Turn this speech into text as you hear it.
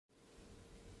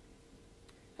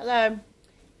Hello.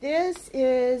 This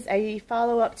is a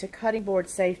follow-up to cutting board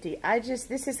safety.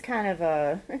 This is kind of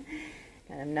a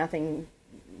kind of nothing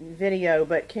video,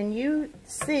 but can you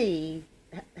see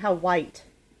how white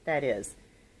that is?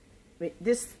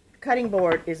 This cutting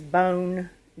board is bone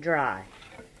dry.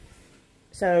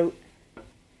 So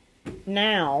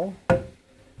now,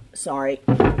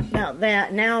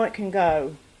 now it can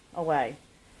go away.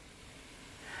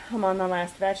 I'm on my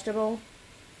last vegetable.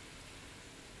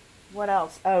 What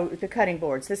else? Oh, the cutting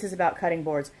boards. This is about cutting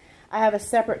boards. I have a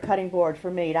separate cutting board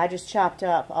for meat. I just chopped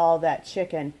up all that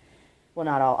chicken. Well,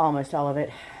 not all, almost all of it.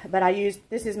 But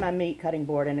this is my meat cutting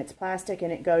board, and it's plastic, and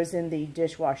it goes in the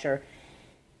dishwasher.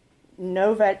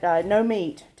 No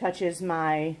meat touches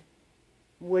my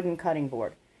wooden cutting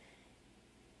board.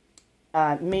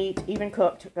 Meat, even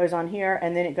cooked, goes on here,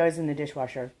 and then it goes in the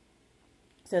dishwasher.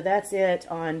 So that's it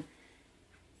on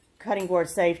cutting board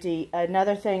safety.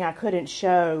 Another thing I couldn't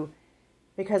show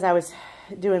because I was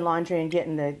doing laundry and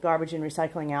getting the garbage and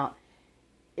recycling out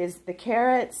is the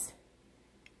carrots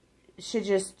should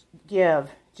just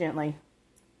give gently.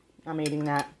 I'm eating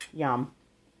that. Yum.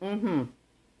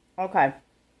 Okay.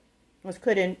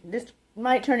 This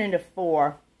might turn into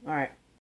 4. All right.